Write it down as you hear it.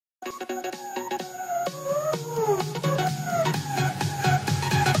Hello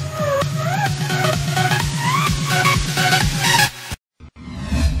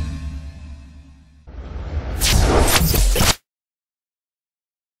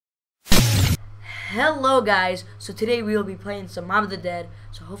guys, so today we will be playing some Mob of the Dead,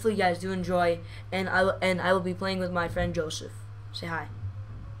 so hopefully you guys do enjoy, and I will be playing with my friend Joseph. Say hi.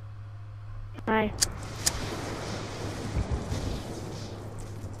 Hi.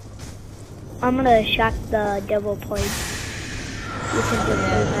 I'm gonna shock the double point. You can just do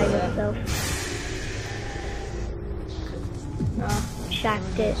it by yourself.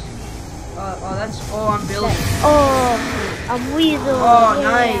 Shocked it. I'm building. I'm weasel. Oh, yeah.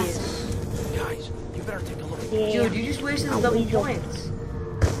 nice. Yeah. Dude, you just wasted the double points.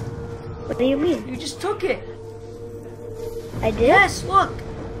 What do you mean? You just took it. I did? Yes, look.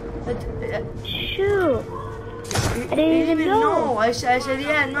 Shoot. I didn't even know. I said,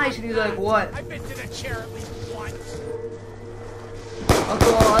 yeah, nice. And he's like, what? I've been to the chair at least once.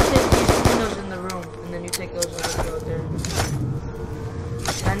 Okay, well, I'll take these windows in the room, and then you take those and go there.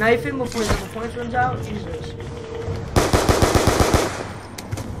 Can I knife him before the double points runs out? Jesus.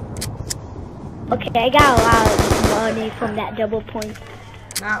 Okay, I got a lot of money from that double point.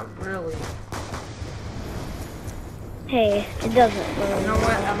 Not really. Hey, it doesn't really. You know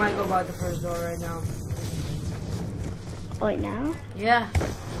what? I might go by the first door right now. Right now? Yeah.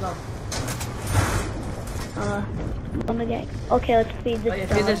 Let's go. I'm gonna get. Okay, let's feed this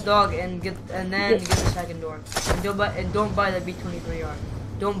dog. Feed this dog and then get the second door. And don't buy the B23R.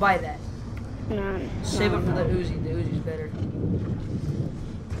 Don't buy that. No. Save it for the Uzi. The Uzi's better.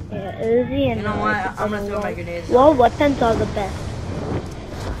 Yeah, Uzi and. You know what? I'm gonna throw my grenades. Well, weapons are the best.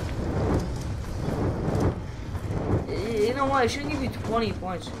 You know what? I shouldn't give you 20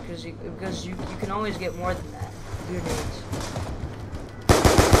 points because you can always get more than that. Grenades.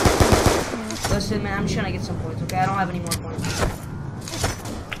 Listen, man, I'm just trying to get some points. Okay, I don't have any more points.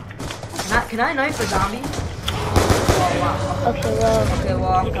 Can I knife a zombie? Oh, wow. Okay,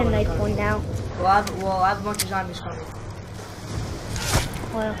 well, I'm you can coming, knife one now. Well, I have a bunch of zombies coming.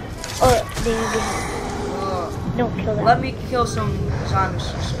 Well, don't kill them. Let me kill some zombies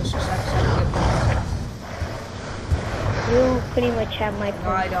so I can get points. You pretty much have my points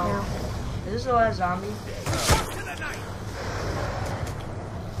No, I don't. now. Is this the last zombie?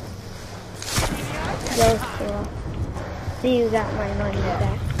 Go slow. See, you got my money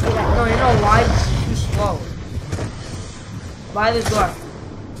back. No, you know why? This is too slow. Buy this door.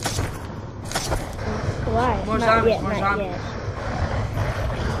 Why? More not zombies, yet, more not zombies. Yet.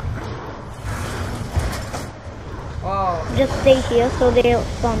 Oh. Just stay here so they don't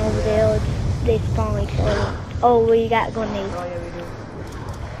spawn over there. They spawn like early. Oh, we got grenades. Oh, yeah, we do.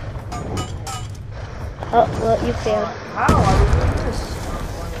 Oh, well, you failed. How are we doing this?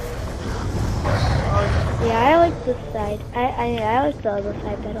 Yeah, I like this side. I like the other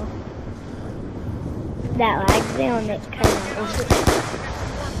side better. That lag down, it kind of. Oh shit.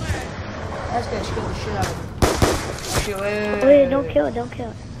 That's gonna kill the shit out of me. Shit, Wait, don't kill it, don't kill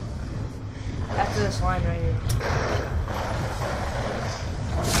it. After this line right here.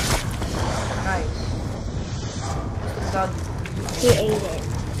 Nice. Dog. He ate it. Wait,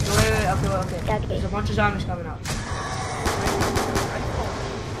 okay. There's a bunch of zombies coming out.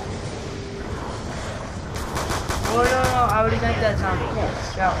 Oh, no, I already knifed that zombie.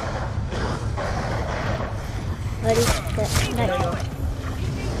 Yes. Go. Ready, set, There you go.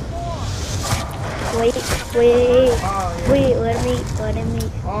 Wait. Oh, yeah. Wait, let me.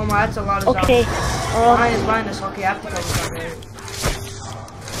 Oh my, that's a lot of zombies. Okay. Behind us. Okay, I have to kill this zombie.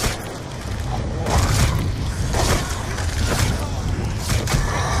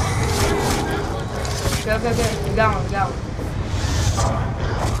 Okay. We got one.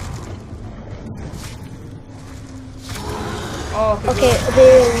 Oh, Okay,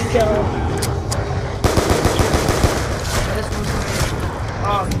 there we go. This one's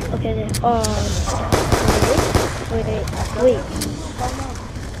oh, Okay, there. Wait.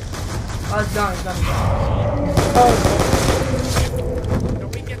 Oh, it's done. Oh, Can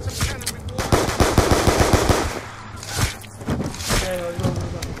we get some kind of reward?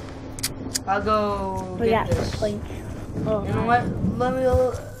 Go. I'll go we get got this. some points. Oh, You know what?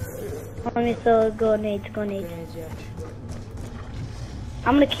 Let me throw grenades. Grenades, yeah.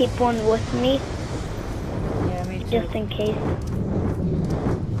 I'm gonna keep one with me, Yeah, me too. just in case.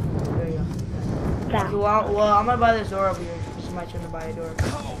 There you go. That. Okay, well, I'm gonna buy this door over here. This is my turn to buy a door.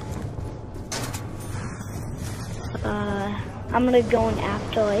 I'm gonna go in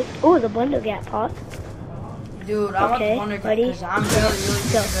afterlife. Oh, the bundle got paused. Dude, I want the Okay, wonder ready? because I'm really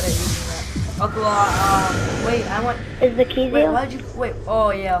good at using that. Okay, well, wait, I want. Is the key Wait, there? why'd you? Wait, oh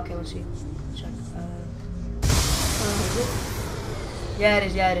yeah, okay, let's see. Check. Is it? Yeah, it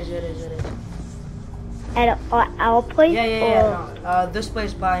is. Yeah, it is. It is. It is. At our place? Yeah. No, this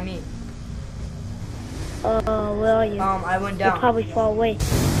place by me. Where are you? I went You're down. probably far away. You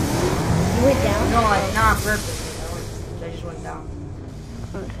went down? No, not on purpose. I just went down.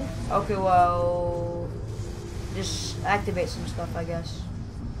 Okay. Okay, well, just activate some stuff, I guess.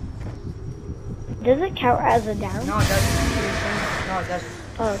 Does it count as a down? No, it doesn't. No, it doesn't.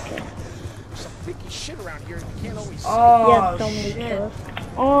 Oh, okay. There's some freaky shit around here. You can't always see. Oh, Yeah, so many shit. kills.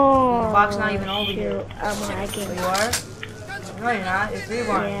 Oh, The box not even over shoot. here. I'm lagging. Oh, you are? No, you're not. It's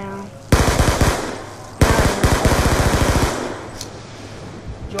 3-1. Yeah.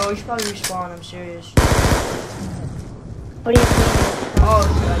 Joe, you should probably respawn. I'm serious. What do you think? Oh,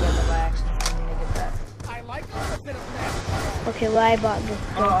 shit, I got that by accident. I need to get that. I like a bit of that. Okay, well, I bought this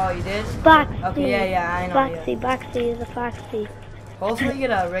gun. Oh, you did? Foxy. Okay, yeah, I know. Foxy, Yeah. Foxy is a Foxy. Hopefully, you get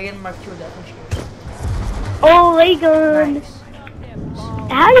a Reagan Mark II death shooters. Oh, ray gun. Nice.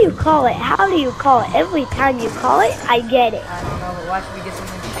 How do you call it? How do you call it? Every time you call it, I get it. I don't know, but watch me get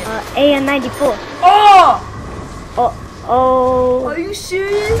something shit. AN-94. Oh! Oh. Are you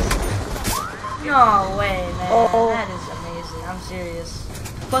serious? No way, man. Oh. That is amazing. I'm serious.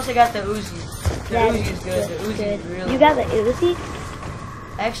 Plus, I got the Uzi. The That Uzi is good. The Uzi good. is really You got the good. Uzi?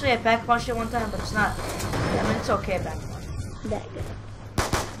 Actually, I back punched it one time, but it's not. I mean, it's okay back punch. That good.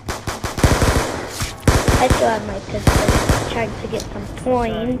 I still have my pistol. Trying to get some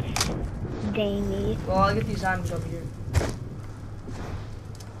points. Damie. Well, I'll get these zombies over here.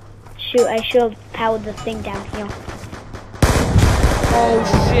 Shoot, I should have powered the thing down here. Oh,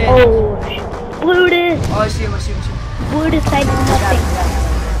 shit. Oh, shoot. Blutus! Oh, I see him. I see him. I see him. Blutus, I did Got nothing. him. Got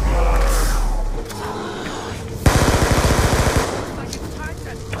him.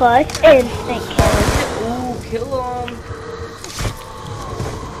 Plus, instant kill. Ooh, kill him.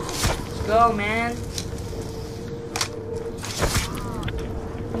 Let's go, man.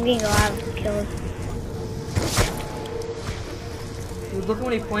 I'm getting a lot of kills. Dude, look how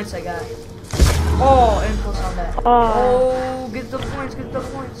many points I got. Oh, impulse on that. Oh. Oh, get the points. Get the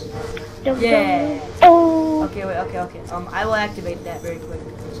points. Don't Yeah. go. Oh! Okay, wait, okay. I will activate that very quick.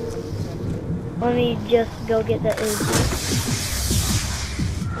 Let me just go get the Uzi.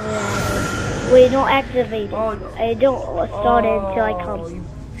 Wait, don't activate it. Oh, I don't start it until I come.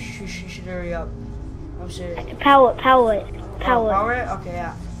 You should hurry up. I'm serious. Power it. Power it? Okay,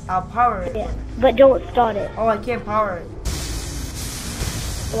 yeah. I'll power it. Yeah, but don't start it. Oh, I can't power it.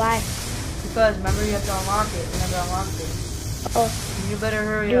 Why? Because, remember, you have to unlock it. You never unlocked it. Oh, You better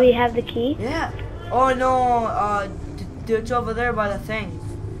hurry do up. we have the key? Yeah. Oh, no. It's over there by the thing.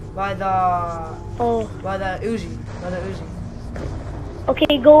 By the Uzi. By the Uzi.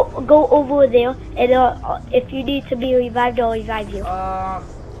 Okay, go over there, and if you need to be revived, I'll revive you.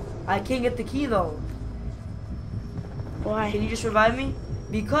 I can't get the key, though. Why? Can you just revive me?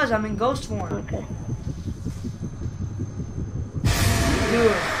 Because I'm in ghost form. Okay.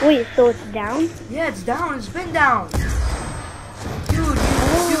 Dude. Wait, so it's down? Yeah, it's down. It's been down. Dude,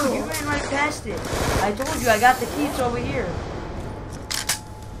 you ran right past it. I told you, I got the key. It's over here.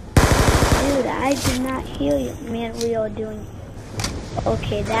 Dude, I did not hear you. Man, we are doing...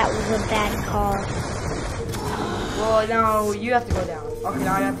 Okay, that was a bad call. Well, no, you have to go down. Okay,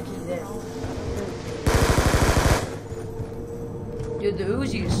 now I got the key there. Dude, the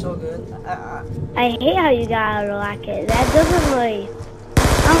Uzi is so good. I hate how you got a rocket. That doesn't really...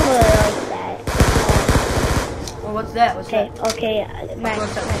 I don't really like that. Well, what's that? What's Okay, that? okay.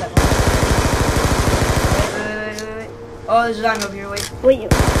 What's that? Wait. Oh, there's a zombie over here. Wait. Wait,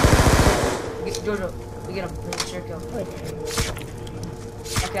 Get Jojo. We get him. Let's sure kill. wait.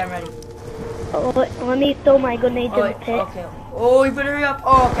 Okay, I'm ready. Oh, let me throw my grenade Oh, in the wait. pit. Okay. Oh, you better hurry up.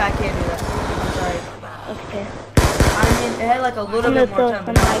 Oh, okay, I can't do that. I'm sorry. Okay. I mean, it had like a little I'm bit gonna more throw time,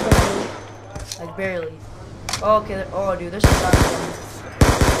 some but my not grenade. like barely. Oh, okay. Oh, dude, there's some zombies.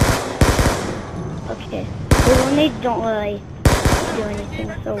 Okay. The grenades don't really do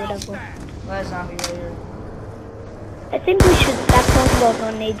anything, so whatever. Last zombie right here. I think we should stop talking about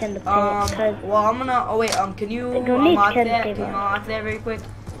grenades in the pit, because Well, I'm gonna. Oh wait. Can you The grenades unlock can that? save Can you us. unlock that very quick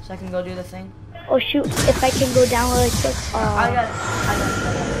so I can go do the thing? oh shoot, if I can go down really quick.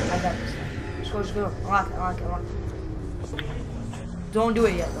 I got this. Just go. Unlock it. Don't do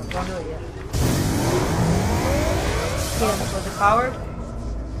it yet, though. Don't do it yet. Yeah. Was it powered?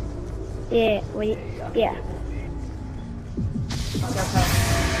 Yeah, wait, yeah. Okay.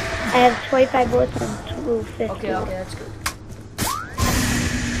 I have 25 bullets and 250. Okay, that's good.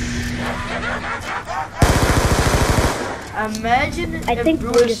 Imagine I if think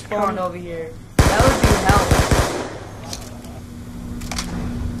Brutus Brutus spawned comes. over here. That would be hell.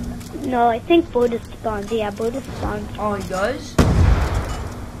 No, I think Buddha spawns. Yeah, Buddha spawns. Oh, he does?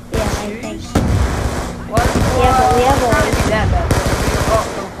 Yeah, I think. What? Yeah, but we have It's a- not gonna be that bad. Oh,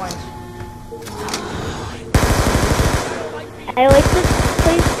 no points. I like this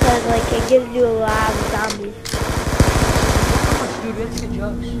place because like it gives you a lot of zombies. Dude, we have to get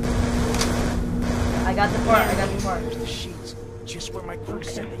jugs. I got the part, I got the part. There's the sheets, just where my crew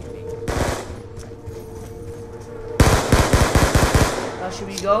said they'd be. Should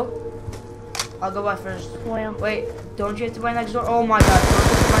we go? I'll go by first. Well, Wait, don't you have to buy next door? Oh my god, don't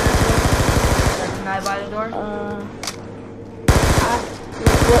you have to buy next door? Like, can I buy the door?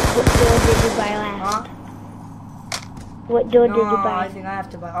 what door did you buy last? Huh? What door No, did you I buy? think I have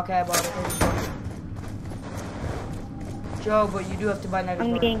to buy. Okay, I bought it. Here you go. Joe, but you do have to buy next I'm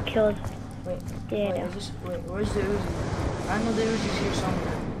door. getting killed. Wait, Yeah. wait, where's the Uzi? I know the Uzi's here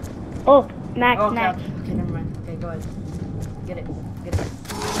somewhere. Oh, Max, Okay, Max. okay, never mind. Okay, go ahead. Get it, get it.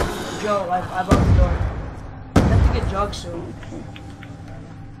 Joe, I bought the door. I have to get jugs soon.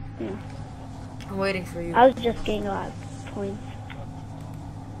 Yeah. I'm waiting for you. I was just getting a lot of points.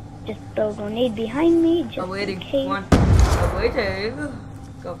 Just throw a grenade behind me, just I'm waiting. in case. Come on. I'm waiting.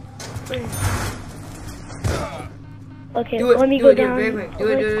 Go. Okay, Do it. let me do go it, down. Do it, very quick. Do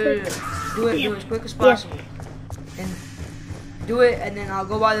it, do it as quick as Yeah. possible. And do it, and then I'll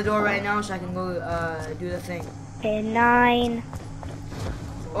go by the door right now so I can go do the thing. Okay, 9,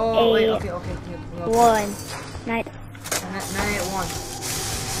 Oh, wait, 8, okay. 1, 9. 981.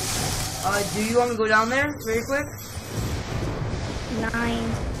 Do you want me to go down there very quick? 9,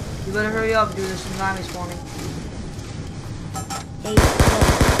 You better hurry up, dude. There's some zombies spawning. 8,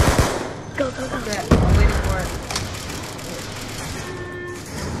 7. Go, go, go. Okay, I'm waiting for it.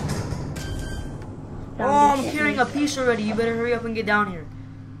 Oh, I'm Zombie carrying shit a piece already. You better hurry up and get down here.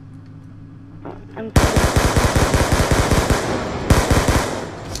 me. I'm It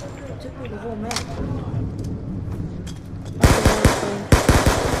took me the whole map.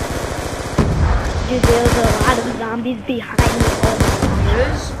 Dude, there's a lot of zombies behind me. Oh It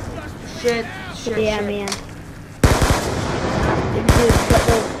is? Shit, shit, yeah, shit. man. Dude, but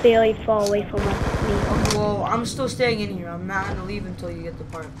they'll barely fall away from us. Me. Okay, well, I'm still staying in here. I'm not gonna leave until you get the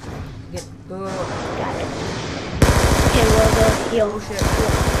part. Go. Got it. Okay, we'll go heal. Oh shit.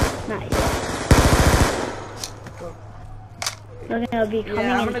 Not yet. Go. We're gonna be coming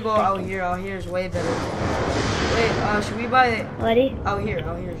Yeah, I'm in gonna a go out second. here. Out here is way better. Wait, should we buy it? Ready? Out here,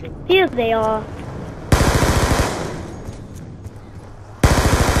 Joe. Here they are.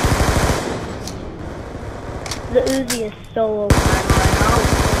 The Uzi is so low. I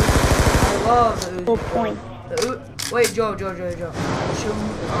love the Uzi. Full points. Wait, Joe. Should we,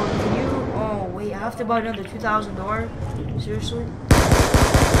 can you? Oh, wait, I have to buy another 2,000 door? Seriously?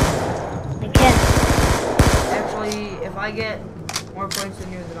 I can. Actually, if I get more points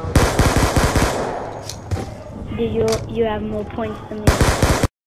than you, then I'll. Do you have more points than me?